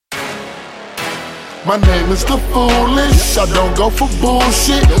My name is The Foolish, I don't go for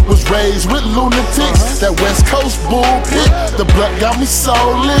bullshit. Was raised with lunatics, that West Coast bullshit. The blood got me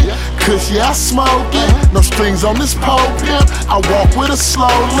solid, cause yeah I smoke it. No strings on this podium, I walk with a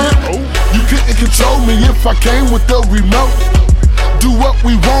slow limp. You couldn't control me if I came with the remote. Do what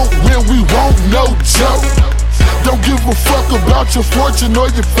we want, when we want, no joke. Don't give a fuck about your fortune or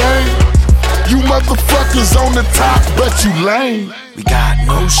your fame. You motherfuckers on the top, but you lame. We got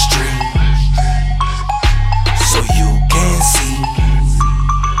no strings, so you can see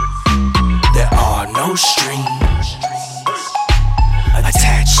there are no strings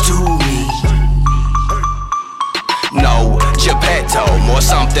attached to me. No Geppetto, more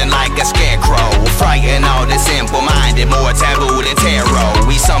something like a scarecrow. Frighten all the simple-minded, more taboo than tarot.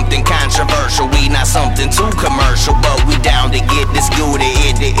 We something controversial, we not something too commercial, but we down to get this good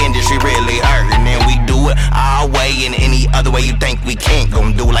in the industry really hurting. And we do it our way, and any other way you think we can't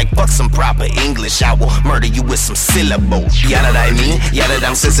gon' do. Like fuck some proper English, I will murder you with some syllables. Yeah that I mean, yeah that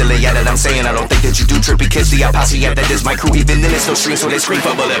I'm Sicily, yeah that I'm saying I don't think that you do trippy kiss the posse, yeah that is my crew. Even then it's no string, so they scream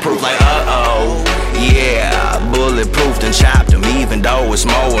for bulletproof. Like yeah, bulletproof and chopped them. Even though it's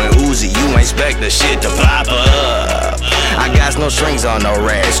Mo and Uzi, you ain't expect the shit to pop up. I got no strings on no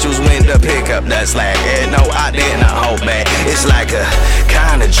rags, choose when to pick up that slack. Yeah, no, I didn't hold back. It's like a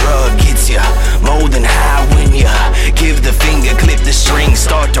kind of drug, gets ya more than high when ya give the finger, clip the string,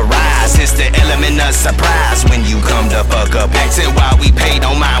 start to rise. It's the element of surprise when you come to fuck up. Asking why we pay,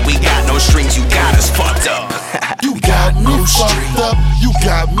 don't mind, we got no strings, you got us fucked up. You got me fucked up, you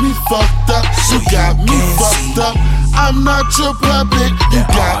got me fucked up, you got me fucked up. I'm not your puppet, you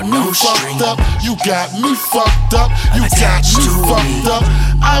got me fucked up, you got me fucked up, you got me fucked up.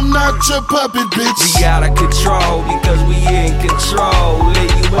 I'm not your puppet, bitch. We out of control because we in control. Lay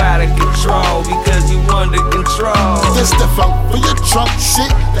you out of control because you under control. This the funk for your trunk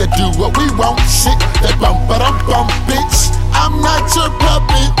shit, that do what we want shit, that bump but I'm bump, bitch. I'm not your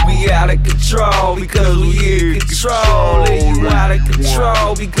puppet. We out of control because we in control. Lay you out of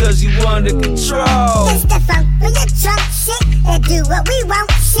control because you under control. It's the funk for your trunk shit, that do what we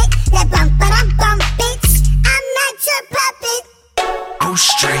want shit, that bump but I'm bump, bitch. I'm not your puppet. No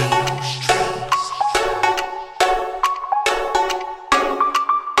strings,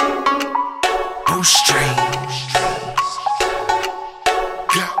 no strings.